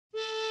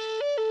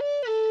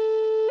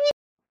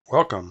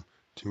Welcome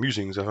to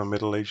Musings of a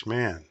Middle-Aged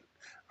Man.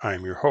 I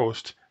am your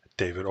host,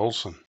 David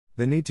Olson.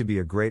 The need to be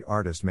a great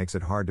artist makes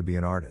it hard to be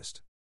an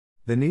artist.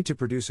 The need to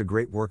produce a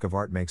great work of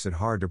art makes it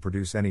hard to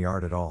produce any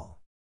art at all.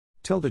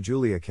 Tilda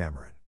Julia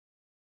Cameron.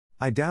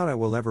 I doubt I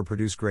will ever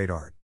produce great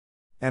art.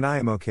 And I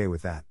am okay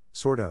with that,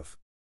 sort of.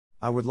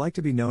 I would like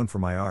to be known for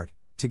my art,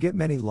 to get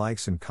many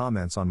likes and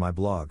comments on my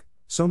blog.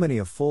 So many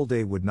a full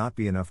day would not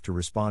be enough to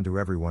respond to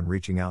everyone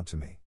reaching out to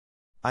me.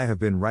 I have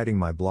been writing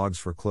my blogs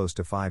for close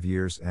to 5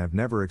 years and have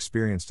never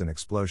experienced an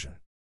explosion.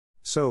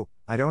 So,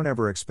 I don't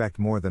ever expect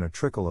more than a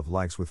trickle of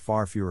likes with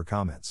far fewer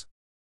comments.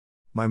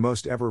 My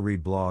most ever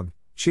read blog,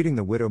 Cheating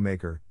the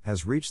Widowmaker,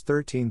 has reached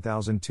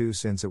 13,002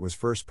 since it was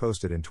first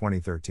posted in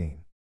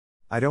 2013.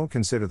 I don't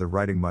consider the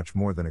writing much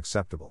more than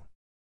acceptable.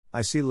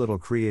 I see little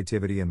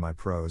creativity in my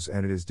prose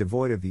and it is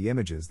devoid of the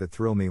images that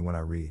thrill me when I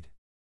read.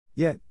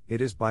 Yet,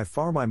 it is by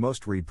far my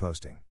most read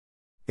posting.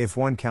 If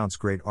one counts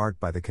great art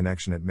by the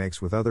connection it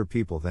makes with other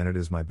people, then it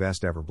is my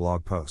best ever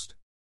blog post.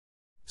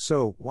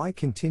 So, why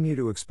continue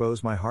to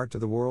expose my heart to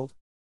the world?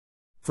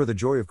 For the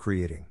joy of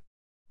creating.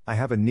 I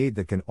have a need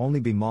that can only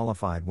be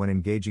mollified when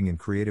engaging in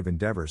creative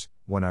endeavors,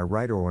 when I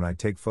write or when I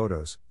take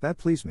photos, that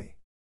please me.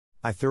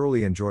 I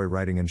thoroughly enjoy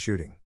writing and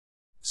shooting.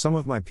 Some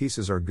of my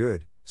pieces are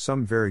good,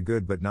 some very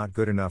good but not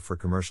good enough for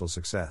commercial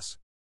success.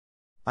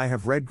 I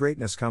have read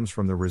greatness comes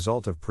from the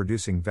result of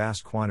producing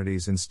vast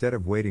quantities instead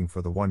of waiting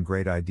for the one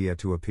great idea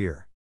to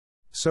appear.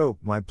 So,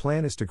 my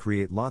plan is to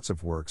create lots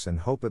of works and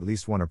hope at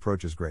least one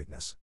approaches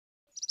greatness.